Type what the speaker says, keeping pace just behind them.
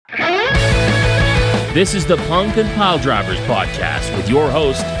This is the Punk and Pile Drivers podcast with your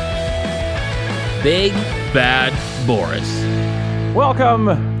host, Big Bad Boris.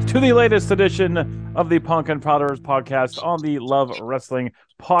 Welcome to the latest edition of the Punk and Pile Drivers podcast on the Love Wrestling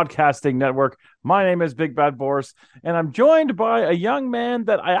Podcasting Network. My name is Big Bad Boris, and I'm joined by a young man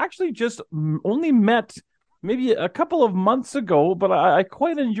that I actually just only met maybe a couple of months ago, but I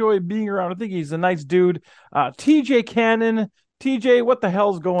quite enjoy being around. I think he's a nice dude. TJ Cannon. TJ, what the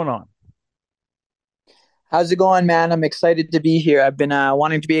hell's going on? How's it going, man? I'm excited to be here. I've been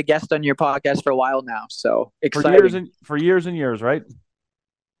wanting to be a guest on your podcast for a while now, so excited. For years and years, right?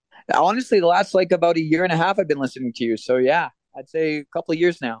 Honestly, the last about a year and a half I've been listening to you. So yeah, I'd say a couple of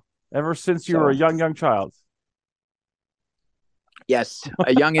years now. Ever since you were a young child. Yes,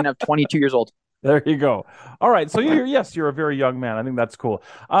 a youngin' of 22 years old. There you go. All right. So you're a very young man. I think that's cool.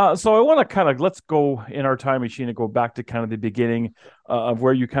 So I want to let's go in our time machine and go back to kind of the beginning of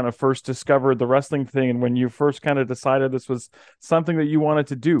where you kind of first discovered the wrestling thing and when you first kind of decided this was something that you wanted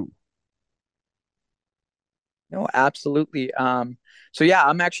to do. No, absolutely. So yeah,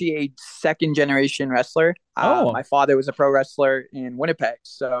 I'm actually a second generation wrestler. My father was a pro wrestler in Winnipeg.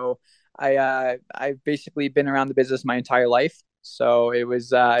 So I've basically been around the business my entire life. So it was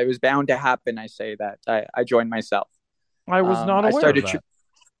bound to happen. I say that I joined myself. I was not aware of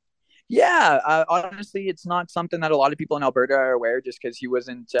that. Honestly, it's not something that a lot of people in Alberta are aware, just because he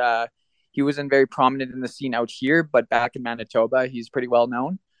wasn't very prominent in the scene out here. But back in Manitoba, he's pretty well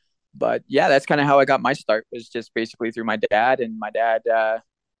known. But yeah, that's kind of how I got my start, was just basically through my dad, and my dad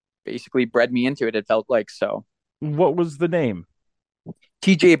basically bred me into it. It felt like so. What was the name?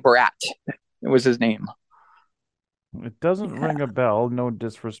 TJ Brat. It was his name. It doesn't ring a bell. No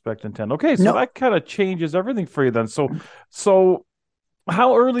disrespect intended. Okay, so that kind of changes everything for you then. So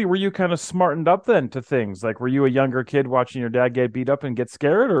how early were you kind of smartened up then to things? Like, were you a younger kid watching your dad get beat up and get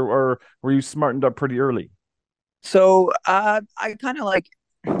scared, or were you smartened up pretty early? So I kind of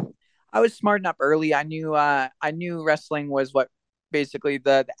I was smartened up early. I knew wrestling was what basically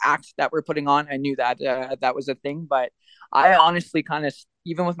the act that we're putting on. I knew that that was a thing, but I honestly kind of,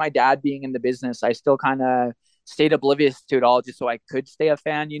 even with my dad being in the business, I still kind of stayed oblivious to it all just so I could stay a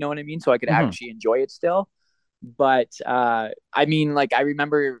fan, you know what I mean? So I could actually enjoy it still. But I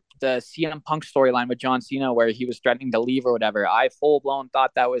remember the CM Punk storyline with John Cena where he was threatening to leave or whatever. I full blown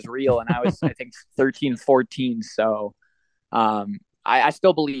thought that was real, and I was I think 13, 14. So I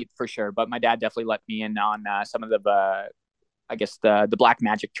still believe for sure, but my dad definitely let me in on some of the the black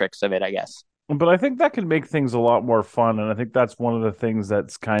magic tricks of it, I guess. But I think that can make things a lot more fun, and I think that's one of the things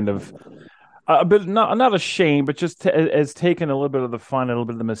that's kind of a bit not a shame, but just has taken a little bit of the fun, a little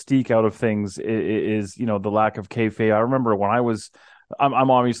bit of the mystique out of things. Is the lack of kayfabe. I remember when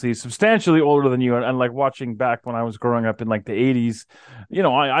I'm obviously substantially older than you, and like watching back when I was growing up in like the 80s,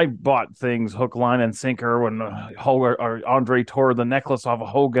 I bought things hook, line, and sinker when Andre tore the necklace off of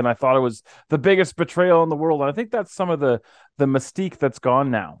Hogan. I thought it was the biggest betrayal in the world, and I think that's some of the mystique that's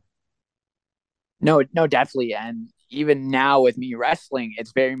gone now. No, definitely. And even now with me wrestling,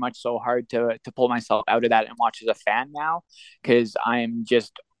 it's very much so hard to pull myself out of that and watch as a fan now, because I'm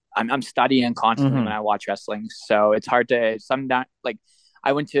studying constantly when I watch wrestling. So it's hard to sometimes, like,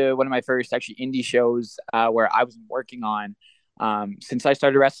 I went to one of my first actually indie shows where I was working on since I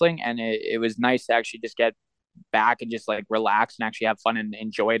started wrestling, and it was nice to actually just get back and just like relax and actually have fun and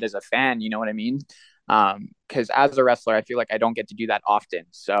enjoy it as a fan. You know what I mean? Because as a wrestler, I feel like I don't get to do that often.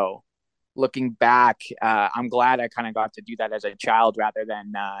 So looking back, I'm glad I kind of got to do that as a child rather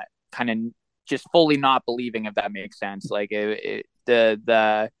than kind of just fully not believing, if that makes sense. Like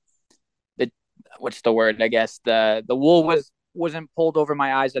the what's the word? I guess the wool wasn't pulled over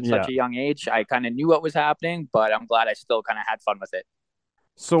my eyes at such a young age. I kind of knew what was happening, but I'm glad I still kind of had fun with it.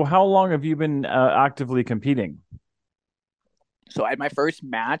 So how long have you been actively competing? So I had my first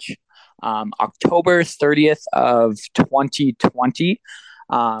match October 30th of 2020.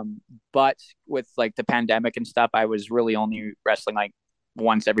 But with like the pandemic and stuff, I was really only wrestling like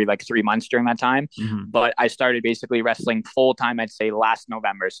once every 3 months during that time. But I started basically wrestling full time, I'd say last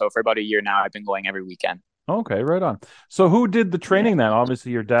November. So for about a year now, I've been going every weekend. Okay, right on. So who did the training then?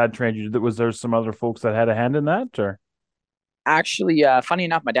 Obviously your dad trained you. Was there some other folks that had a hand in that, or? Actually, funny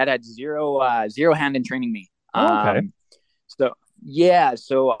enough, my dad had zero hand in training me. Okay.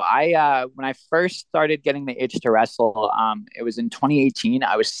 So I when I first started getting the itch to wrestle, it was in 2018.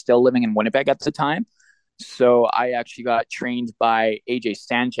 I was still living in Winnipeg at the time. So I actually got trained by AJ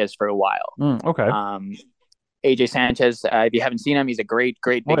Sanchez for a while. Okay. AJ Sanchez, if you haven't seen him, he's a great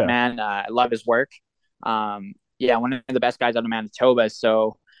big man. I love his work. One of the best guys out of Manitoba.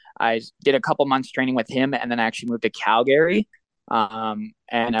 So I did a couple months training with him, and then I actually moved to Calgary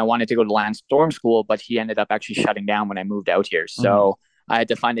And I wanted to go to Lance Storm School, but he ended up actually shutting down when I moved out here. Mhm. So I had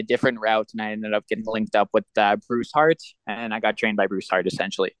to find a different route, and I ended up getting linked up with Bruce Hart, and I got trained by Bruce Hart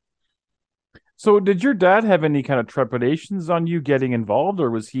essentially. So, did your dad have any kind of trepidations on you getting involved,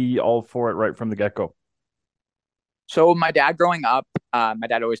 or was he all for it right from the get-go? So my dad growing up, my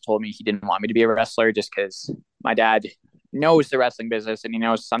dad always told me he didn't want me to be a wrestler just because my dad knows the wrestling business and he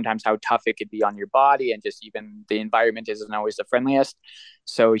knows sometimes how tough it could be on your body and just even the environment isn't always the friendliest.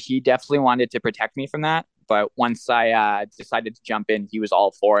 So he definitely wanted to protect me from that. But once I decided to jump in, he was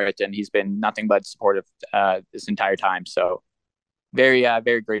all for it, and he's been nothing but supportive this entire time. So very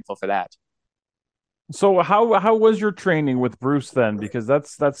grateful for that. So, how was your training with Bruce then? Because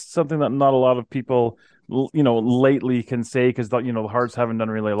that's something that not a lot of people, lately can say. Because the Hearts haven't done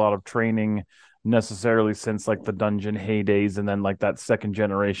really a lot of training necessarily since like the Dungeon heydays, and then like that second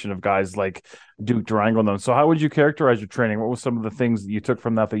generation of guys like Duke Durango and them. So, how would you characterize your training? What was some of the things that you took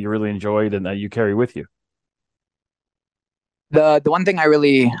from that you really enjoyed and that you carry with you? The one thing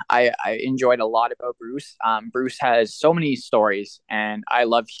I enjoyed a lot about Bruce, Bruce has so many stories, and I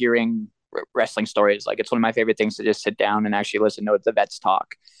love hearing wrestling stories. Like it's one of my favorite things to just sit down and actually listen to the vets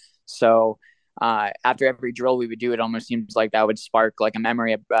talk. So after every drill we would do, it almost seems like that would spark like a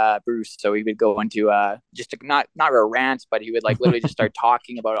memory of Bruce. So he would go into not a rant, but he would like literally just start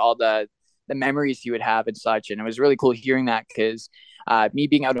talking about all the memories he would have and such. And it was really cool hearing that because me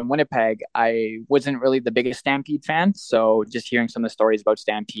being out in Winnipeg, I wasn't really the biggest Stampede fan. So just hearing some of the stories about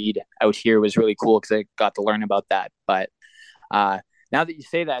Stampede out here was really cool because I got to learn about that. But now that you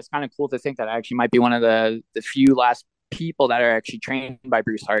say that, it's kind of cool to think that I actually might be one of the few last people that are actually trained by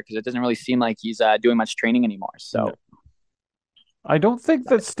Bruce Hart because it doesn't really seem like he's doing much training anymore. So I don't think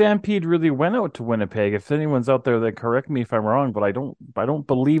that Stampede really went out to Winnipeg. If anyone's out there, that correct me if I'm wrong, but I don't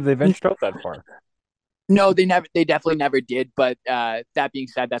believe they ventured out that far. no, they definitely never did. But that being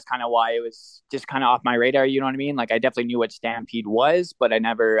said, that's kind of why it was just kind of off my radar. You know what I mean? Like I definitely knew what Stampede was, but I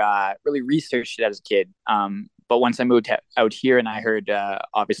never really researched it as a kid. But once I moved out here and I heard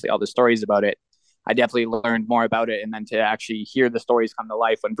obviously all the stories about it, I definitely learned more about it. And then to actually hear the stories come to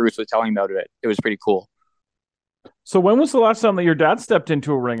life when Bruce was telling about it, it was pretty cool. So when was the last time that your dad stepped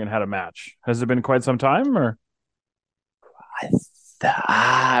into a ring and had a match? Has it been quite some time or?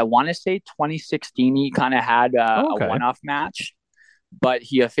 I want to say 2016, he kind of had Okay. a one-off match, but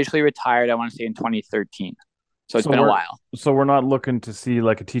he officially retired, I want to say in 2013. So it's So been a we're while. so we're not looking to see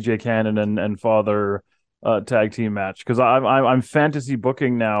like a TJ Cannon and Father tag team match because I'm fantasy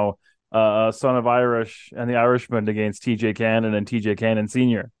booking now Son of Irish and the Irishman against TJ Cannon and TJ Cannon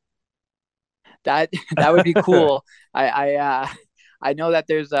Senior. That that would be cool. I know that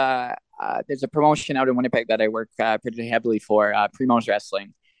there's a promotion out in Winnipeg that I work pretty heavily for, Primo's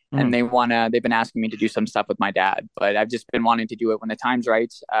Wrestling, and Mhm. they've been asking me to do some stuff with my dad, but I've just been wanting to do it when the time's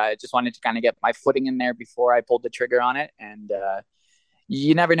right. Just wanted to kind of get my footing in there before I pulled the trigger on it, and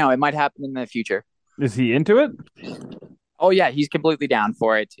you never know, it might happen in the future. Is he into it? Oh yeah, he's completely down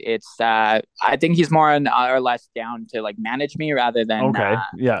for it. It's I think he's more or less down to like manage me rather than Okay,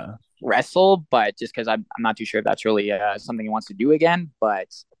 yeah. wrestle, but just because I'm not too sure if that's really something he wants to do again. But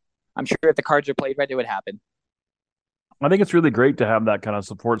I'm sure if the cards are played right, it would happen. I think it's really great to have that kind of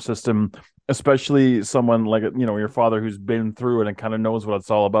support system, especially someone like your father who's been through it and kind of knows what it's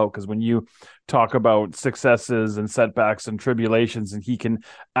all about. Because when you talk about successes and setbacks and tribulations, and he can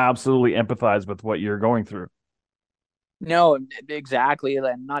absolutely empathize with what you're going through. No, exactly,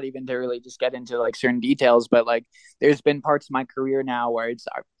 and not even to really just get into like certain details, but like there's been parts of my career now where it's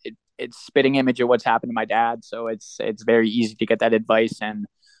spitting image of what's happened to my dad, so it's very easy to get that advice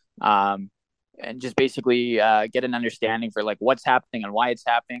um and just basically get an understanding for like what's happening and why it's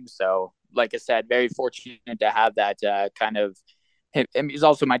happening. So, like I said, very fortunate to have that kind of. He's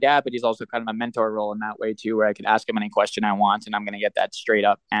also my dad, but he's also kind of a mentor role in that way too, where I could ask him any question I want, and I'm going to get that straight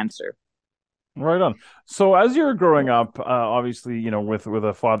up answer. Right on. So as you're growing up, obviously, with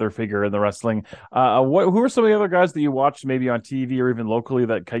a father figure in the wrestling, who are some of the other guys that you watched maybe on TV or even locally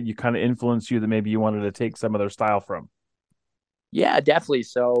that you kind of influenced you that maybe you wanted to take some of their style from? Yeah, definitely.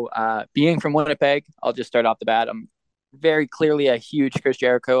 So, being from Winnipeg, I'll just start off the bat. I'm very clearly a huge Chris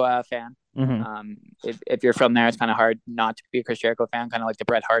Jericho fan. Hmm. If you're from there, it's kind of hard not to be a Chris Jericho fan, kind of like the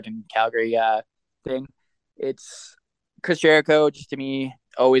Bret Hart and Calgary thing. It's Chris Jericho, just to me,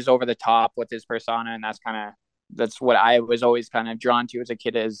 always over the top with his persona, and that's what I was always kind of drawn to as a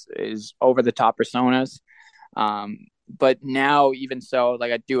kid is over the top personas. Um, but now, even so,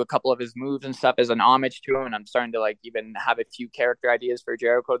 like I do a couple of his moves and stuff as an homage to him, and I'm starting to like even have a few character ideas for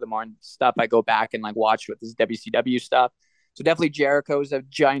Jericho. The more stuff I go back and like watch with his WCW stuff, so definitely Jericho's a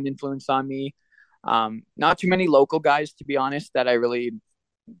giant influence on me. Not too many local guys, to be honest, that I really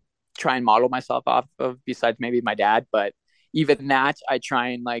try and model myself off of, besides maybe my dad. But even that, I try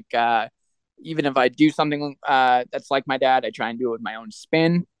and like, even if I do something that's like my dad, I try and do it with my own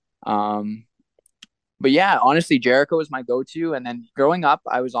spin. But yeah, honestly, Jericho was my go-to. And then growing up,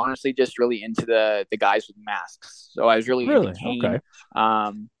 I was honestly just really into the guys with masks. So I was really into Kane, okay.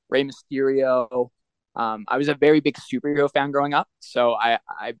 Rey Mysterio. I was a very big superhero fan growing up, so I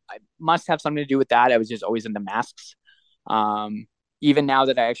must have something to do with that. I was just always into masks. Even now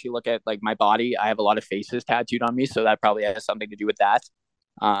that I actually look at like my body, I have a lot of faces tattooed on me, so that probably has something to do with that.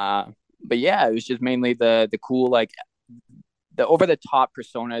 But yeah, it was just mainly the cool, like the over the top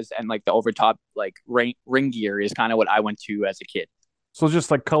personas and like the over top like ring gear is kind of what I went to as a kid. So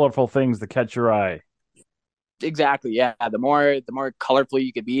just like colorful things that catch your eye. Exactly. Yeah. The more colorful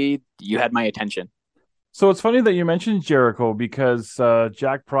you could be, you had my attention. So it's funny that you mentioned Jericho because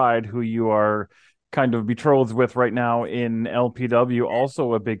Jack Pride, who you are kind of betrothed with right now in LPW,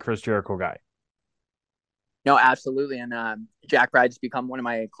 also a big Chris Jericho guy. No, absolutely. And Jack Pride's become one of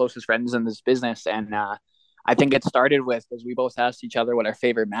my closest friends in this business. And I think it started with, as we both asked each other what our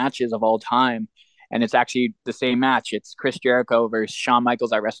favorite match is of all time. And it's actually the same match. It's Chris Jericho versus Shawn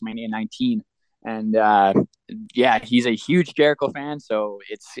Michaels at WrestleMania 19. And yeah, he's a huge Jericho fan. So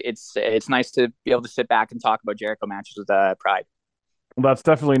it's nice to be able to sit back and talk about Jericho matches with Pride. Well, that's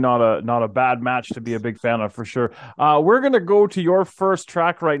definitely not a bad match to be a big fan of for sure. We're gonna go to your first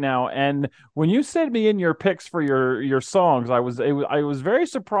track right now, and when you sent me in your picks for your songs, I was very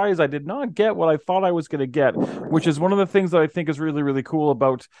surprised. I did not get what I thought I was gonna get, which is one of the things that I think is really really cool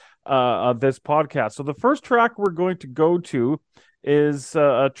about this podcast. So the first track we're going to go to is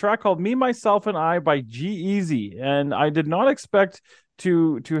a track called "Me, Myself, and I" by G-Eazy, and I did not expect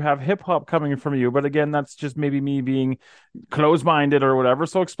to have hip hop coming from you, but again, that's just maybe me being close-minded or whatever.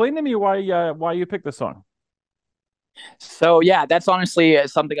 So explain to me why you picked this song. So yeah, that's honestly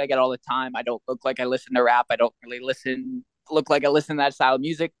something I get all the time. I don't look like I listen to rap. I don't really look like I listen to that style of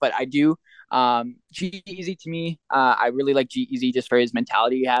music, but I do. G-Eazy to me, I really like G-Eazy just for his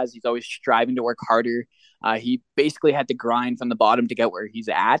mentality he has. He's always striving to work harder. He basically had to grind from the bottom to get where he's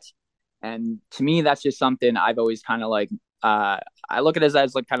at. And to me, that's just something I've always kind of like, I look at it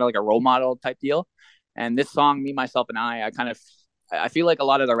as like kind of like a role model type deal. And this song, Me, Myself, and I feel like a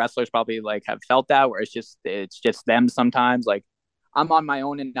lot of the wrestlers probably like have felt that, where it's just them sometimes. Like I'm on my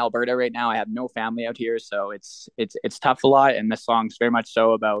own in Alberta right now. I have no family out here, so it's tough a lot. And this song's very much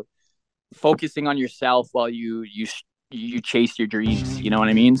so about focusing on yourself while you chase your dreams. You know what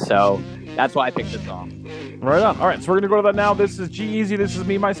I mean? So that's why I picked this song. Right on. All right, so we're gonna go to that now. This is G-Eazy. This is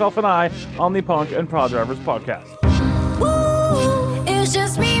Me, Myself, and I on the Punk and Proud Drivers podcast. Woo, it's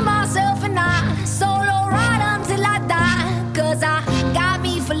just me, myself, and I. Solo ride until I die. Cause I got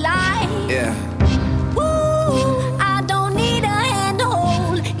me for life. Yeah. Woo, I don't need a hand to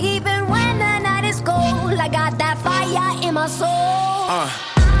hold. Even when the night is cold, I got that fire in my soul.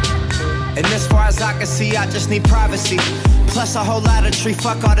 And as far as I can see, I just need privacy. Plus a whole lot of tree,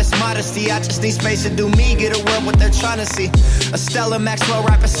 fuck all this modesty. I just need space to do me, get a world what they're trying to see. A Stella Maxwell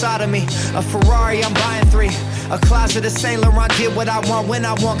right beside of me. A Ferrari, I'm buying 3. A closet of Saint Laurent, get what I want when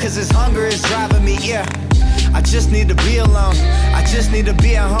I want, cause this hunger is driving me, yeah. I just need to be alone, I just need to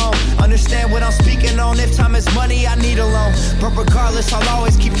be at home. Understand what I'm speaking on, if time is money, I need a loan. But regardless, I'll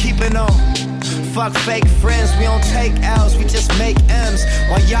always keeping on. Fuck fake friends, we don't take L's, we just make M's.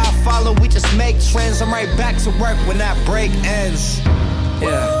 While y'all follow, we just make trends. I'm right back to work when that break ends.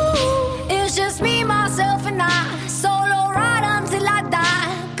 Yeah. Woo, it's just me, myself, and I. Solo ride until I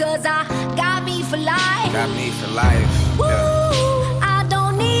die. Cause I got me for life. Got me for life. Woo, Yeah. I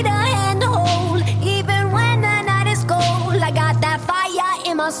don't need a hand to hold. Even when the night is cold, I got that fire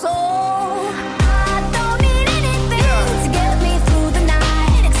in my soul. I don't need anything to get me through the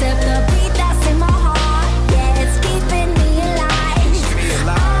night, except the beat that's in my heart. Yeah, it's keeping me alive.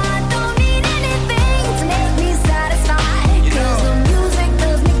 I don't need anything to make me satisfied. Cause the music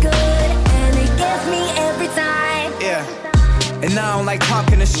does me good and it gets me every time. Yeah. And I don't like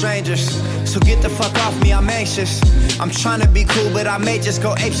talking to strangers, so get the fuck off me, I'm anxious. I'm trying to be cool, but I may just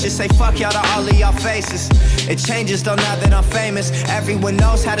go apeshit. Say fuck y'all to all of y'all faces. It changes though now that I'm famous. Everyone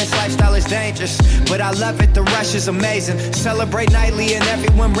knows how this lifestyle is dangerous, but I love it, the rush is amazing. Celebrate nightly and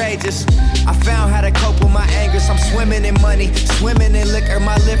everyone rages. I found how to cope with my angers. I'm swimming in money, swimming in liquor.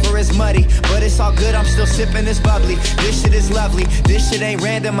 My liver is muddy, but it's all good, I'm still sipping this bubbly. This shit is lovely, this shit ain't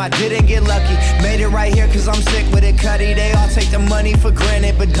random, I didn't get lucky. Made it right here cause I'm sick with it, Cuddy. They all take the money for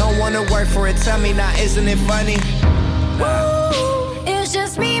granted, but don't wanna work for it. Tell me now, isn't it funny? Woo, it's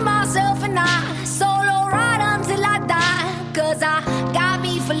just me, myself, and I. Solo ride until I die. Cause I got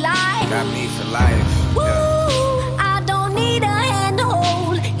me for life. Got me for life. Woo! Yeah. I don't need a hand to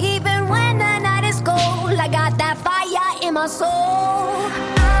hold, even when the night is cold. I got that fire in my soul.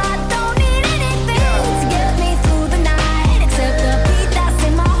 I don't need anything to get me through the night, except the beat that's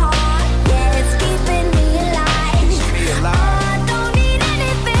in my heart. Yeah, it's keeping me alive. I don't need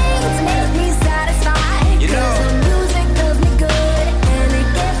anything to make me satisfied. You know. 'Cause the music does me good, and it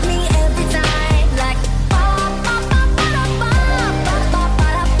gets me every time. Like ba ba ba ba da ba ba ba ba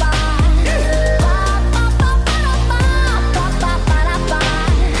da ba. Ba ba ba ba da ba ba ba ba da ba.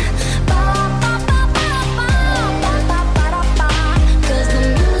 Ba ba ba ba da ba ba ba ba da ba. 'Cause the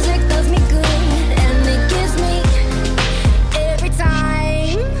music does me good, and it gives me every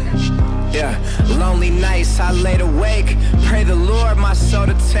time. Yeah, lonely nights I laid awake. Pray the Lord my soul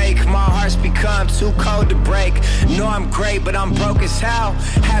to take. My heart's become too cold to break. Know I'm great, but I'm broke as hell.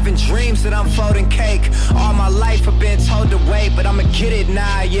 Having dreams that I'm folding cake. All my life I've been told to wait, but I'ma get it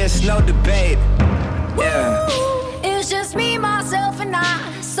now, yes, no debate. Yeah. It's just me, myself, and I.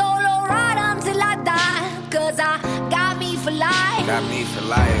 Solo ride until I die. 'Cause I got me for life. Got me for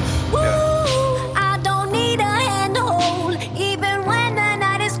life. Yeah. Woo! I don't need a hand to hold, even when the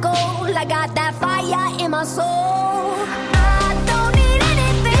night is cold. I got that fire in my soul. I don't need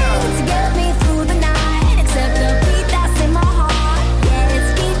anything to get me through the night, except the beat that's in my heart. Yeah,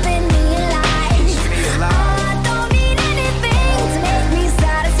 it's keeping me alive. I don't need anything to make me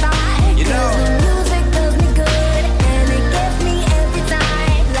satisfied. You know. 'Cause the music does me good, and it gets me every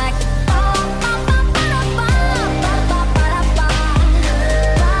time. Like ba ba ba ba da ba ba ba ba da ba.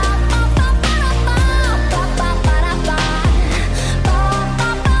 Ba ba ba ba da ba ba ba ba da ba. Ba ba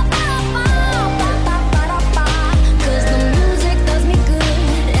ba ba da ba ba ba ba da ba. 'Cause the music does me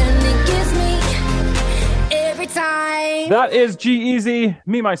good, and it gives me every time. That is G-Eazy,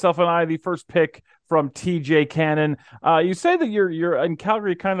 Me, Myself, and I, the first pick from TJ Cannon. You say that you're in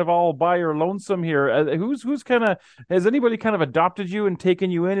Calgary kind of all by your lonesome here. Who's kind of, has anybody kind of adopted you and taken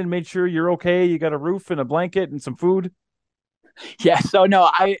you in and made sure you're okay? You got a roof and a blanket and some food? Yeah, so no,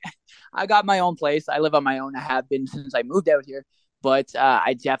 I got my own place. I live on my own. I have been since I moved out here, but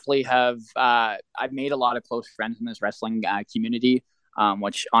I definitely have. I've made a lot of close friends in this wrestling community,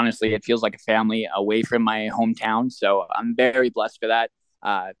 which honestly it feels like a family away from my hometown. So I'm very blessed for that.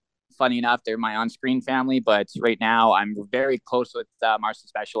 Funny enough, they're my on-screen family, but right now I'm very close with Marcy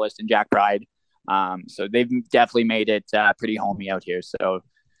Specialist and Jack Pride. So they've definitely made it pretty homey out here. So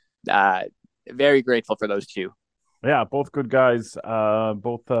very grateful for those two. Yeah, both good guys,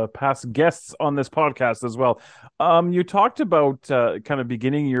 both past guests on this podcast as well. You talked about kind of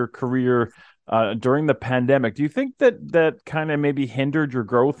beginning your career during the pandemic. Do you think that kind of maybe hindered your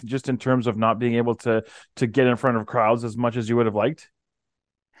growth just in terms of not being able to get in front of crowds as much as you would have liked?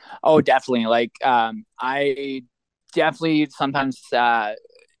 Oh, definitely. Like, I definitely sometimes like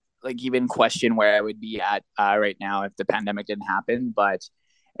even question where I would be at right now if the pandemic didn't happen. But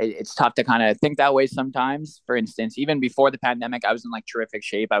it's tough to kind of think that way sometimes. For instance, even before the pandemic, I was in like terrific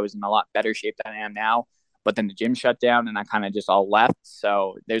shape. I was in a lot better shape than I am now. But then the gym shut down and I kind of just all left.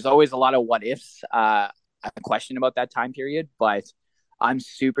 So there's always a lot of what ifs. I question about that time period, but I'm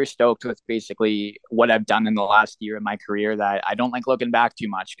super stoked with basically what I've done in the last year in my career that I don't like looking back too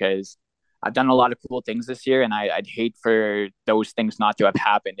much because I've done a lot of cool things this year, and I'd hate for those things not to have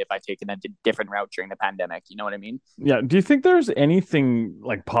happened if I'd taken a different route during the pandemic. You know what I mean? Yeah. Do you think there's anything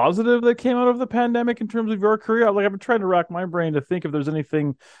like positive that came out of the pandemic in terms of your career? Like I've been trying to rack my brain to think if there's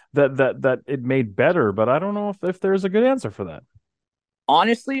anything that it made better, but I don't know if there's a good answer for that.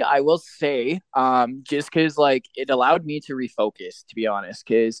 Honestly, I will say, just because like it allowed me to refocus, to be honest,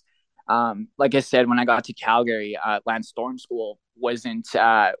 because like I said, when I got to Calgary, Lance Storm School wasn't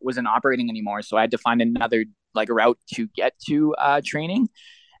operating anymore, so I had to find another like route to get to training.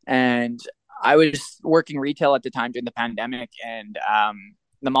 And I was working retail at the time during the pandemic, and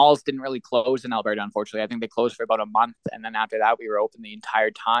the malls didn't really close in Alberta, unfortunately. I think they closed for about a month, and then after that, we were open the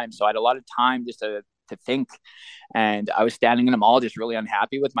entire time. So I had a lot of time just to think. And I was standing in the mall, just really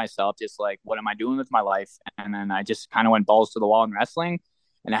unhappy with myself, just like, what am I doing with my life? And then I just kind of went balls to the wall in wrestling,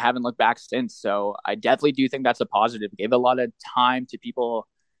 and I haven't looked back since. So I definitely do think that's a positive. Gave a lot of time to people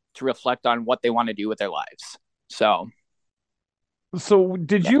to reflect on what they want to do with their lives. So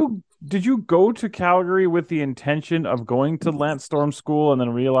did you go to Calgary with the intention of going to Lance Storm School and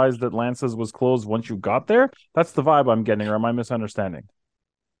then realize that Lance's was closed once you got there? That's the vibe I'm getting, or am I misunderstanding?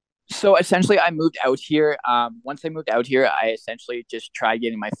 So essentially, I moved out here. Once I moved out here, I essentially just tried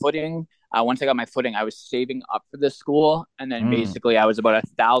getting my footing. Once I got my footing, I was saving up for the school, and then basically I was about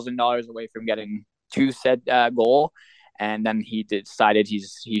 $1,000 away from getting to said goal. And then he decided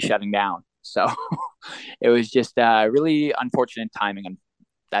he's shutting down. So it was just really unfortunate timing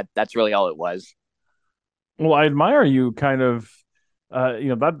that's really all it was. Well, I admire you kind of,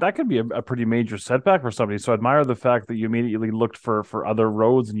 that could be a pretty major setback for somebody. So I admire the fact that you immediately looked for other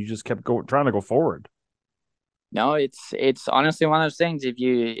roads and you just kept trying to go forward. No, it's honestly one of those things. If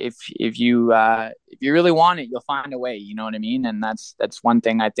you really want it, you'll find a way. You know what I mean? And that's one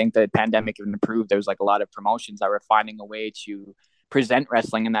thing I think the pandemic even improved. There's like a lot of promotions that were finding a way to present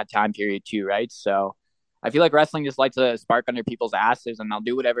wrestling in that time period too, right? So I feel like wrestling just lights a spark under people's asses, and they'll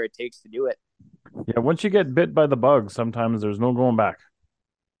do whatever it takes to do it. Yeah, once you get bit by the bug, sometimes there's no going back.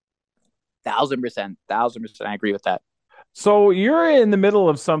 1,000%, 1,000%, I agree with that. So you're in the middle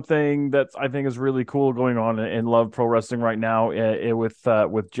of something that I think is really cool going on in Love Pro Wrestling right now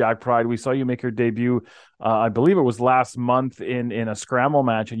with Jack Pride. We saw you make your debut, I believe it was last month in a scramble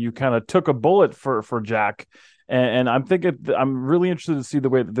match, and you kind of took a bullet for Jack. And I'm really interested to see the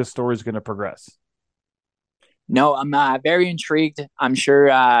way that this story is going to progress. No, I'm very intrigued. I'm sure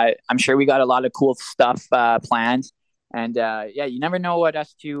we got a lot of cool stuff planned, and yeah, you never know what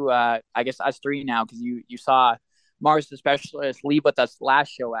us two, I guess us three now, because you saw Mars the Specialist leave with us last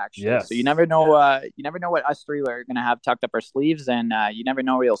show, actually. Yes. So you never know what us three are gonna have tucked up our sleeves, and you never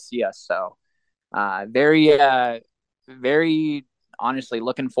know where you'll see us. So very honestly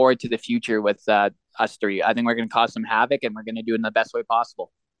looking forward to the future with us three. I think we're gonna cause some havoc, and we're gonna do it in the best way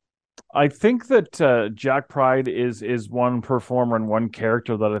possible. I think that Jack Pride is one performer and one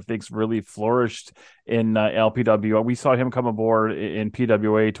character that I think's really flourished in LPW. We saw him come aboard in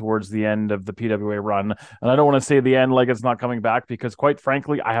PWA towards the end of the PWA run, and I don't want to say the end like it's not coming back, because quite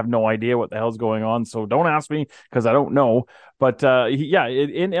frankly, I have no idea what the hell's going on. So don't ask me, because I don't know. But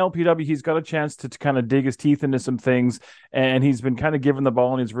in LPW, he's got a chance to kind of dig his teeth into some things, and he's been kind of given the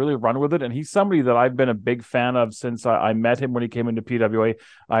ball and he's really run with it. And he's somebody that I've been a big fan of since I met him when he came into PWA.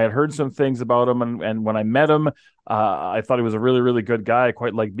 I had heard some things about him, and when I met him, I thought he was a really, really good guy. I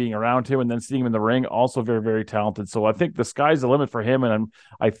quite like being around him, and then seeing him in the ring, also very, very talented. So I think the sky's the limit for him, and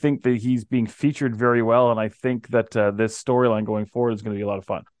I think that he's being featured very well, and I think that this storyline going forward is going to be a lot of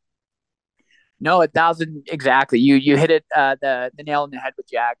fun. No, 1,000 exactly. You hit it the nail on the head with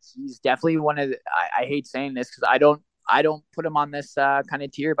Jack. He's definitely one of I hate saying this because I don't put him on this kind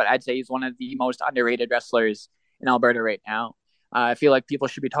of tier, but I'd say he's one of the most underrated wrestlers in Alberta right now. I feel like people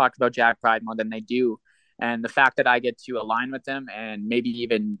should be talking about Jack Pride more than they do. And the fact that I get to align with him and maybe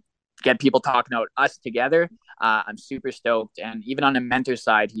even get people talking about us together, I'm super stoked. And even on the mentor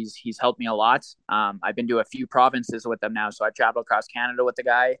side, he's helped me a lot. I've been to a few provinces with him now, so I traveled across Canada with the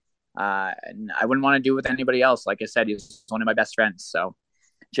guy. And I wouldn't want to do it with anybody else. Like I said, he's one of my best friends. So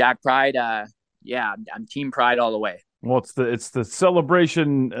Jack Pride, I'm Team Pride all the way. Well, it's the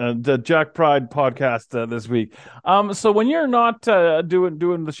celebration, the Jack Pride podcast this week. So when you're not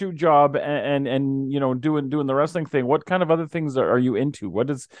doing the shoot job and doing the wrestling thing, what kind of other things are you into? What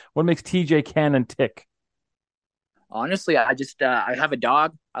makes TJ Cannon tick? Honestly, I just I have a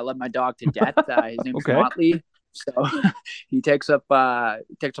dog. I love my dog to death. His name's Okay. Motley. So he takes up a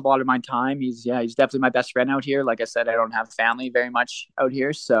lot of my time. He's definitely my best friend out here. Like I said, I don't have family very much out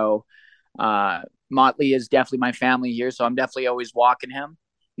here, so Motley is definitely my family here. So I'm definitely always walking him.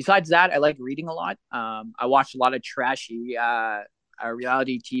 Besides that, I like reading a lot. I watch a lot of trashy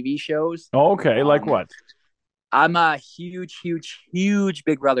reality TV shows. Oh, okay, like what? I'm a huge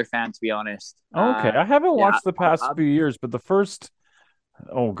Big Brother fan, to be honest. Okay, I haven't watched the past few years, but the first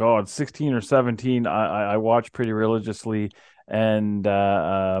 16 or 17 I watched pretty religiously, and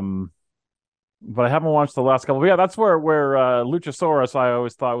but I haven't watched the last couple. But yeah, that's where Luchasaurus I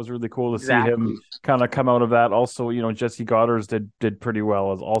always thought was really cool to see him kind of come out of that. Also, Jesse Goddard's did pretty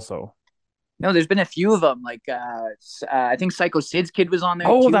well as also. No, there's been a few of them. Like I think Psycho Sid's kid was on there.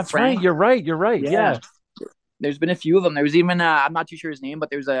 Oh, too, that's Frank. right. You're right. Yeah. There's been a few of them. There was even I'm not too sure his name,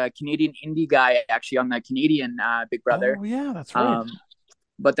 but there's a Canadian indie guy actually on the Canadian Big Brother. Oh yeah, that's right.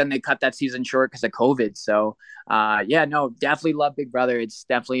 But then they cut that season short because of COVID. So, definitely love Big Brother. It's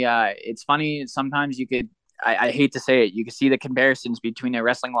definitely, it's funny. Sometimes I hate to say it, you can see the comparisons between the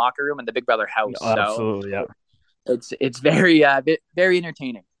wrestling locker room and the Big Brother house. Absolutely, yeah. It's very, very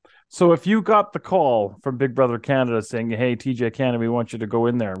entertaining. So if you got the call from Big Brother Canada saying, "Hey, TJ Canada, we want you to go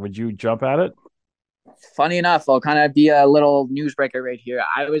in there," would you jump at it? Funny enough, I'll kind of be a little newsbreaker right here.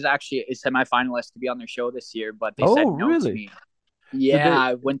 I was actually a semi-finalist to be on their show this year, but they said no to me. Yeah,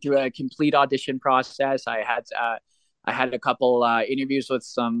 I went through a complete audition process. I had a couple interviews with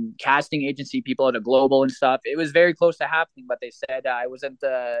some casting agency people at a Global and stuff. It was very close to happening, but they said I wasn't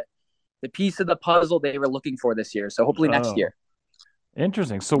the piece of the puzzle they were looking for this year. So hopefully next year.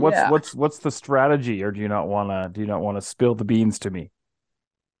 Interesting. So what's the strategy, or do you not want to spill the beans to me?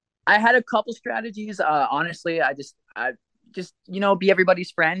 I had a couple strategies. Honestly, just be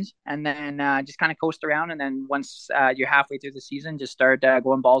everybody's friend, and then just kind of coast around. And then once you're halfway through the season, just start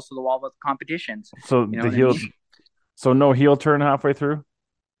going balls to the wall with competitions. So You know the what I heel, mean? so no heel turn halfway through.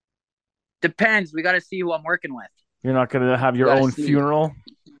 Depends. We got to see who I'm working with. You're not going to have your Gotta own see. funeral.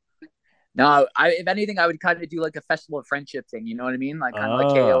 No, if anything, I would kind of do like a festival of friendship thing. You know what I mean? Like kind of like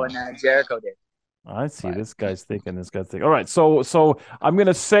KO and Jericho did. I see. But- This guy's thinking. This guy's thinking. All right. So I'm going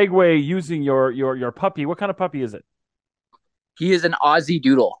to segue using your puppy. What kind of puppy is it? He is an Aussie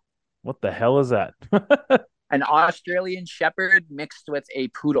Doodle, What the hell is that? an Australian Shepherd mixed with a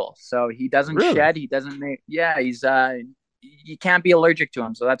poodle. So he doesn't Really? shed. He doesn't make. Yeah, he's you can't be allergic to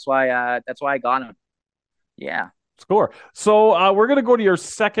him. So that's why I got him. Yeah. Score. So we're gonna go to your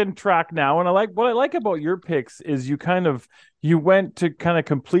second track now, and what I like about your picks is you went to kind of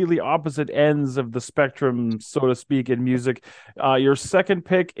completely opposite ends of the spectrum, so to speak, in music. Your second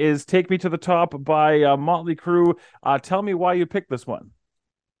pick is "Take Me to the Top" by Motley Crue. Tell me why you picked this one.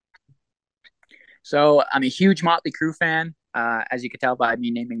 So I'm a huge Motley Crue fan, as you can tell by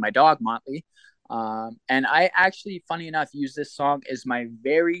me naming my dog Motley. And I actually, funny enough, used this song as my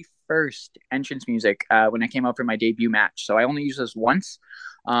very first entrance music when I came out for my debut match. So I only used this once.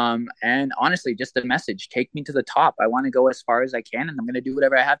 And honestly, just the message, take me to the top. I want to go as far as I can, and I'm going to do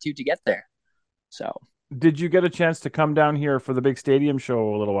whatever I have to get there. So Did you get a chance to come down here for the big stadium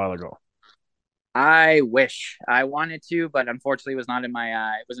show a little while ago? I wish I wanted to, but unfortunately it was not in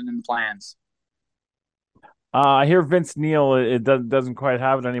it wasn't in the plans. I hear Vince Neil doesn't quite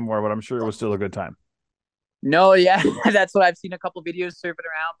have it anymore, but I'm sure it was still a good time. No, yeah, that's what I've seen a couple videos surfing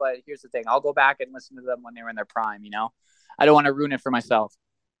around. But here's the thing: I'll go back and listen to them when they were in their prime. I don't want to ruin it for myself.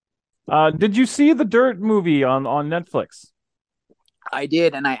 Did you see the Dirt movie on Netflix? I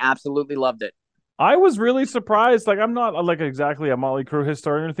did, and I absolutely loved it. I was really surprised. Like, I'm not like exactly a Motley Crue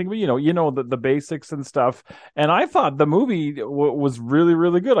historian or anything, but you know the basics and stuff. And I thought the movie was really,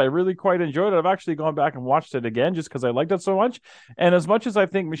 really good. I really quite enjoyed it. I've actually gone back and watched it again just because I liked it so much. And as much as I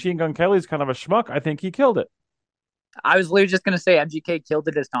think Machine Gun Kelly's kind of a schmuck, I think he killed it. I was literally just gonna say MGK killed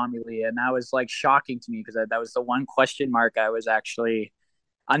it as Tommy Lee, and that was like shocking to me because that was the one question mark I was actually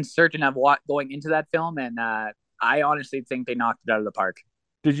uncertain of what going into that film, and I honestly think they knocked it out of the park.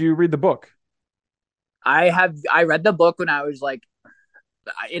 Did you read the book? I read the book when I was like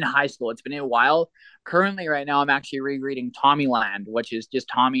in high school. It's been a while. Currently, right now, I'm actually rereading Tommyland, which is just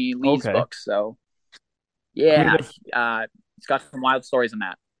Tommy Lee's book. So, yeah, it's got some wild stories in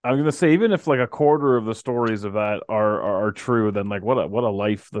that. I'm gonna say, even if like a quarter of the stories of that are true, then like what a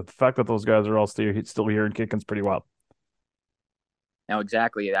life. The fact that those guys are all still here and kicking is pretty wild. No,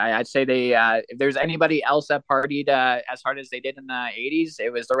 exactly. I'd say they if there's anybody else that partied as hard as they did in the 80s,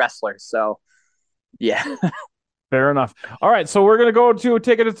 it was the wrestlers. So, yeah. Fair enough. All right, so we're gonna go to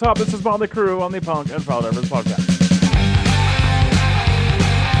Take It to the Top. This is Motley Crue on the Punk and Proud Drivers podcast.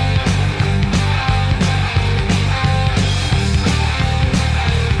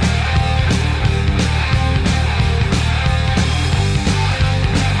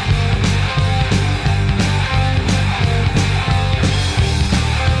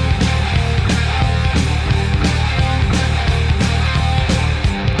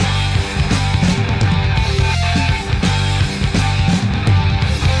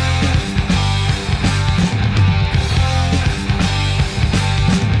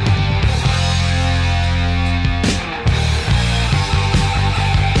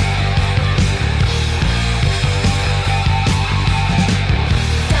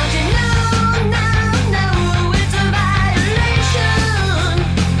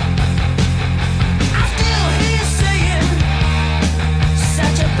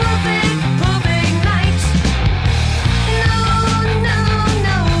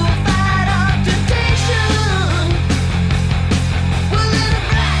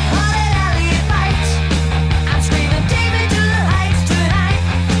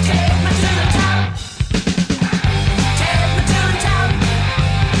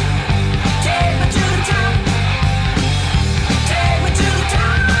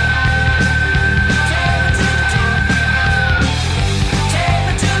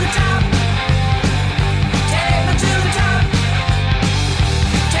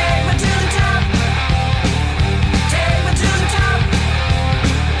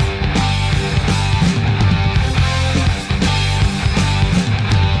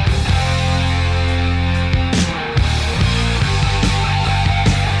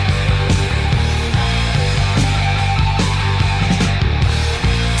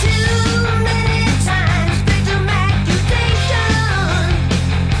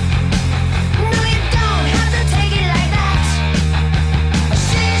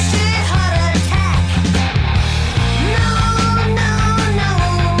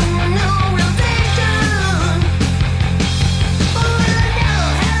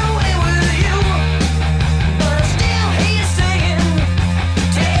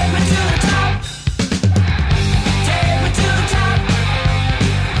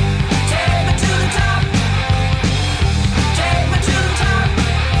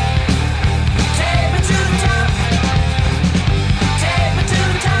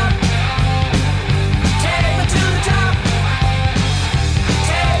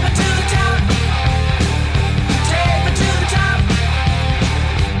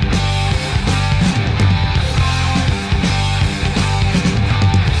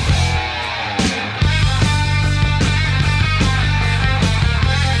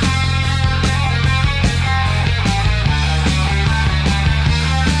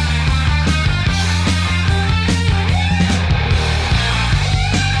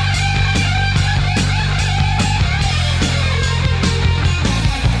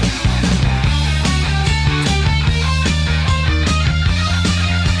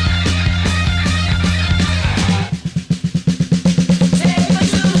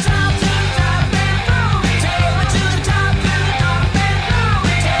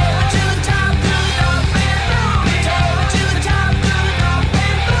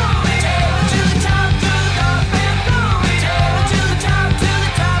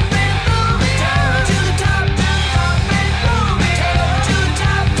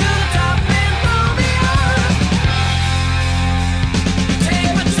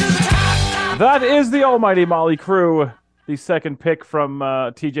 That is the almighty Molly Crew, the second pick from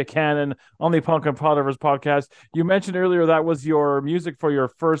TJ Cannon on the Punk and Podivers podcast. You mentioned earlier that was your music for your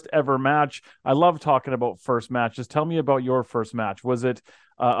first ever match. I love talking about first matches. Tell me about your first match. Was it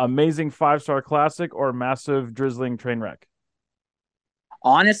amazing 5-star classic or massive drizzling train wreck?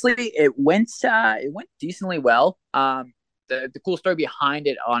 Honestly, it went decently well. The cool story behind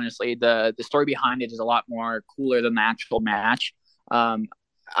it, honestly, the story behind it is a lot more cooler than the actual match.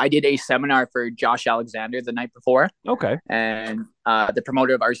 I did a seminar for Josh Alexander the night before. Okay. And the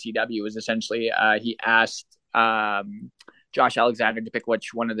promoter of RCW was essentially, he asked Josh Alexander to pick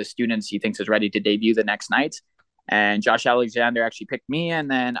which one of the students he thinks is ready to debut the next night. And Josh Alexander actually picked me,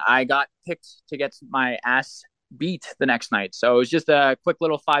 and then I got picked to get my ass beat the next night. So it was just a quick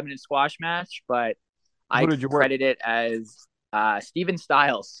little 5-minute squash match, but I credit it as Steven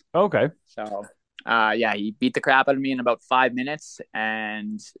Styles. Okay. So yeah, he beat the crap out of me in about 5 minutes,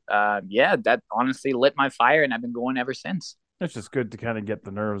 and yeah, that honestly lit my fire, and I've been going ever since. It's just good to kind of get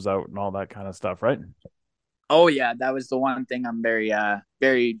the nerves out and all that kind of stuff, right? Oh yeah, that was the one thing I'm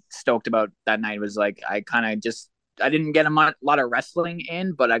very stoked about that night. Was like I didn't get a lot of wrestling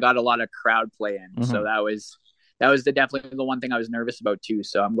in, but I got a lot of crowd play in. Mm-hmm. So that was definitely the one thing I was nervous about too.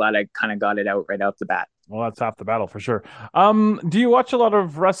 So I'm glad I kind of got it out right off the bat. Well, that's half the battle for sure. Do you watch a lot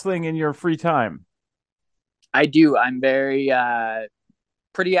of wrestling in your free time? I do. I'm very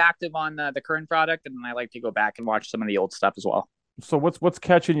pretty active on the current product, and I like to go back and watch some of the old stuff as well. So what's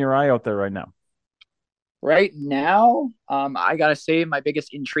catching your eye out there right now? Right now, I gotta say my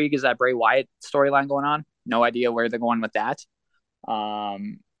biggest intrigue is that Bray Wyatt storyline going on. No idea where they're going with that.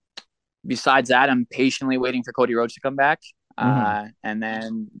 Besides that, I'm patiently waiting for Cody Rhodes to come back. And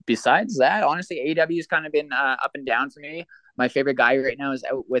then besides that, honestly, AEW has kind of been up and down for me. My favorite guy right now is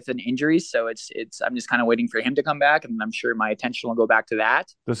out with an injury, so I'm just kind of waiting for him to come back, and I'm sure my attention will go back to that.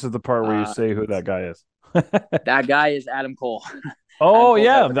 This is the part where you say who that guy is. That guy is Adam Cole. Oh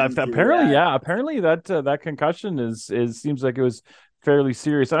yeah, apparently that concussion is seems like it was fairly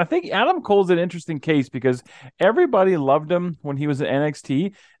serious. And I think Adam Cole's an interesting case because everybody loved him when he was at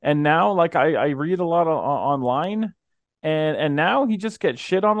NXT, and now like I read a lot online. And now he just gets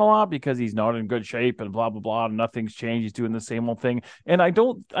shit on a lot because he's not in good shape and blah, blah, blah. And nothing's changed. He's doing the same old thing. And I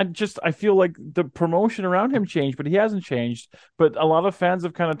feel like the promotion around him changed, but he hasn't changed. But a lot of fans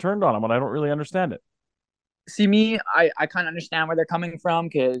have kind of turned on him, and I don't really understand it. See, me, I kind of understand where they're coming from,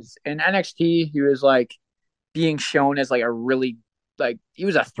 because in NXT, he was like being shown as like a really, like, he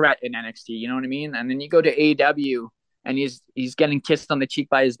was a threat in NXT. You know what I mean? And then you go to AEW and he's getting kissed on the cheek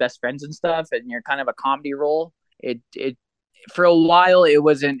by his best friends and stuff. And you're kind of a comedy role. It for a while it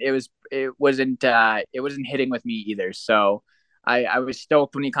wasn't hitting with me either. So I was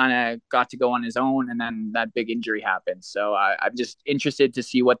stoked when he kind of got to go on his own, and then that big injury happened. So I'm just interested to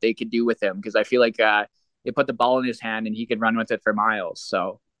see what they could do with him, because I feel like they put the ball in his hand and he could run with it for miles.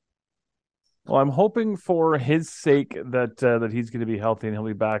 So, well, I'm hoping for his sake that he's going to be healthy and he'll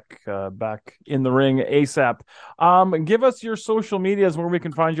be back in the ring ASAP. Give us your social medias where we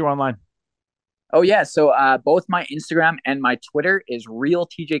can find you online. Oh, yeah. So both my Instagram and my Twitter is Real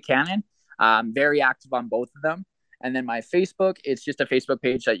TJ Cannon. I'm very active on both of them. And then my Facebook, it's just a Facebook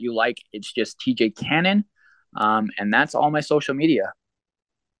page that you like. It's just TJ Cannon. And that's all my social media.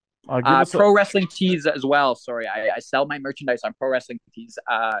 Pro Wrestling Tees as well. Sorry, I sell my merchandise on Pro Wrestling Tees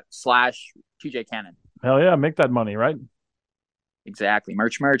 / TJ Cannon. Hell yeah. Make that money, right? Exactly.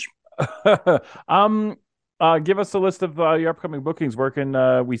 Merch. Give us a list of your upcoming bookings. Where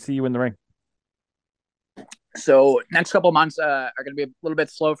can we see you in the ring? So next couple of months are going to be a little bit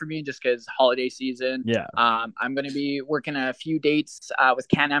slow for me just because holiday season. Yeah. I'm going to be working a few dates with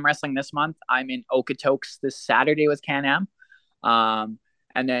Can-Am Wrestling this month. I'm in Okotoks this Saturday with Can-Am.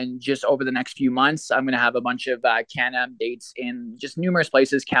 And then just over the next few months, I'm going to have a bunch of Can-Am dates in just numerous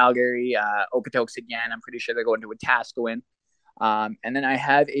places. Calgary, Okotoks again. I'm pretty sure they're going to Wetaskiwin. And then I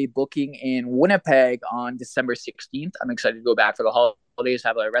have a booking in Winnipeg on December 16th. I'm excited to go back for the holidays,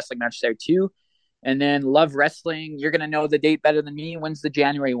 have a wrestling match there too. And then Love Wrestling, you're going to know the date better than me. When's the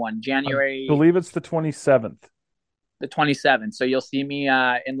January one? I believe it's the 27th. The 27th. So you'll see me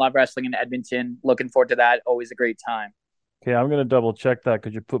in Love Wrestling in Edmonton. Looking forward to that. Always a great time. Okay, I'm going to double check that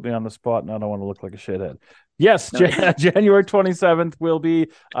because you put me on the spot and I don't want to look like a shithead. Yes, January 27th will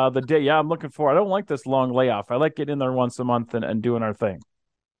be the day. Yeah, I'm looking forward. I don't like this long layoff. I like getting in there once a month and doing our thing.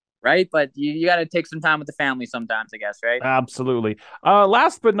 Right? But you got to take some time with the family sometimes, I guess, right? Absolutely.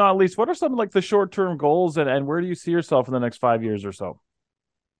 Last but not least, what are some like the short-term goals and where do you see yourself in the next 5 years or so?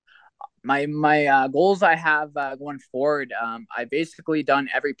 My goals I have going forward, I've basically done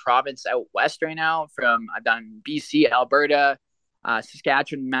every province out west right now. I've done BC, Alberta,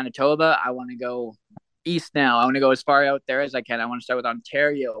 Saskatchewan, Manitoba. I want to go east now. I want to go as far out there as I can. I want to start with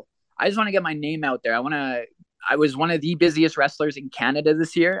Ontario. I just want to get my name out there. I was one of the busiest wrestlers in Canada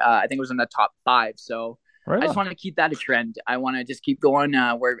this year. I think it was in the top 5. So I just want to keep that a trend. I want to just keep going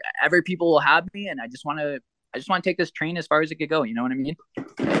wherever people will have me, and I just want to take this train as far as it could go. You know what I mean?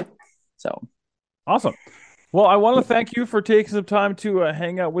 So awesome. Well, I want to thank you for taking some time to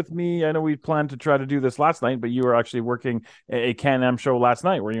hang out with me. I know we planned to try to do this last night, but you were actually working a Can-Am show last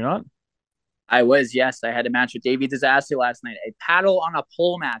night, were you not? I was, yes. I had a match with Davey Disaster last night. A paddle on a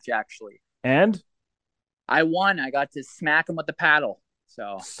pole match, actually. And? I won. I got to smack him with the paddle.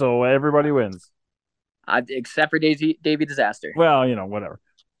 So everybody wins. Except for Davey Disaster. Well, whatever.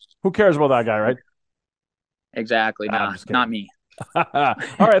 Who cares about that guy, right? Exactly. No, not me. All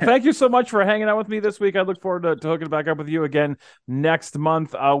right. Thank you so much for hanging out with me this week. I look forward to hooking back up with you again next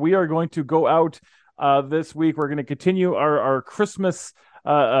month. We are going to go out this week. We're going to continue our Christmas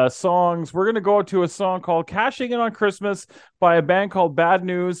songs. We're going to go to a song called Cashing In on Christmas by a band called Bad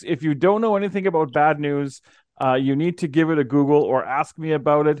News. If you don't know anything about Bad News, you need to give it a Google or ask me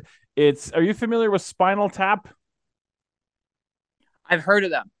about it. Are you familiar with Spinal Tap? I've heard of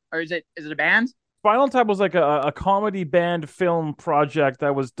them. Or is it a band? Spinal Tap was like a comedy band film project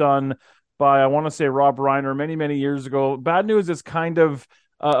that was done by, I want to say, Rob Reiner many, many years ago. Bad News is kind of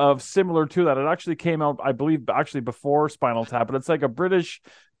similar to that. It actually came out, I believe, actually before Spinal Tap, but it's like a British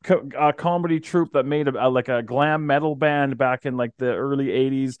comedy troupe that made like a glam metal band back in like the early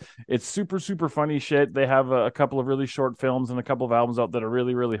 80s. It's super, super funny shit. They have a couple of really short films and a couple of albums out that are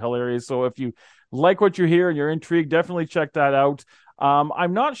really, really hilarious. So if you like what you hear and you're intrigued, definitely check that out.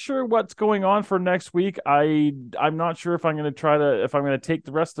 I'm not sure what's going on for next week. I'm not sure if I'm going to take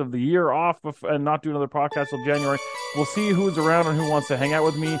the rest of the year off and not do another podcast till January. We'll see who's around and who wants to hang out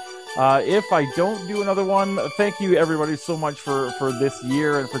with me. If I don't do another one, thank you everybody so much for this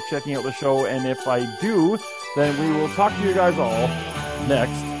year and for checking out the show. And if I do, then we will talk to you guys all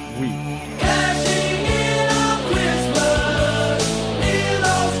next week.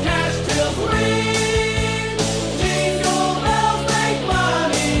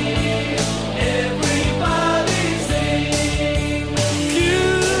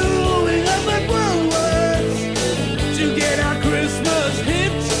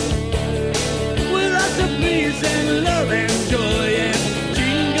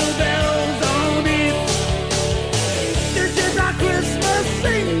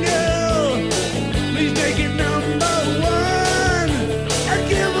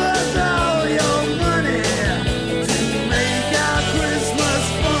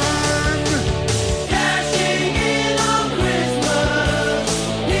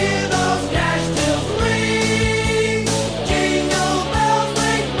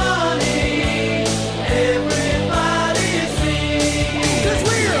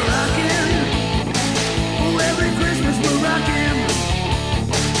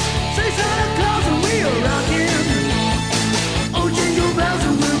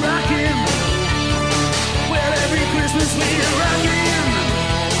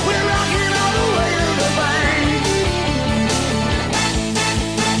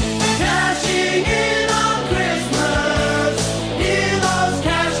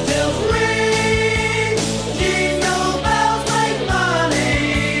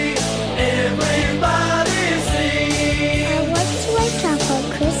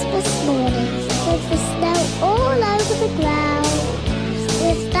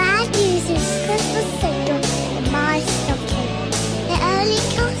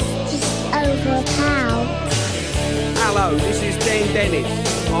 This is Dan Dennis.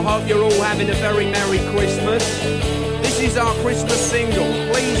 I hope you're all having a very Merry Christmas. This is our Christmas single.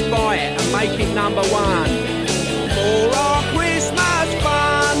 Please buy it and make it #1 for our Christmas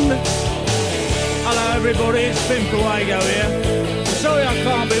fun. Hello everybody, it's Finn Fuego here. Sorry I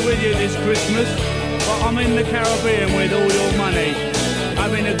can't be with you this Christmas, but I'm in the Caribbean with all your money,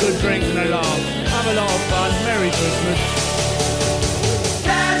 having a good drink and a laugh. Have a lot of fun. Merry Christmas.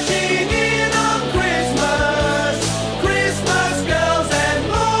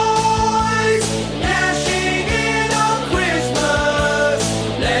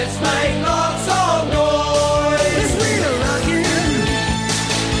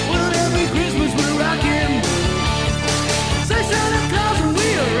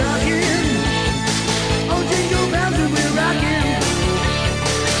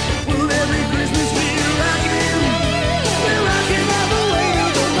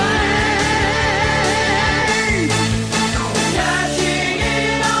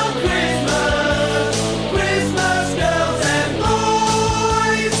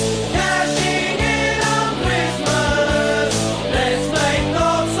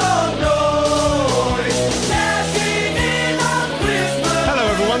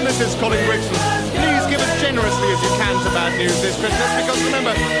 Colin Brixton. Please give as generously as you can to Bad News this Christmas, because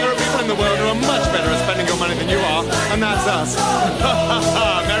remember, there are people in the world who are much better at spending your money than you are, and that's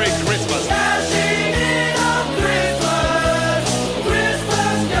us.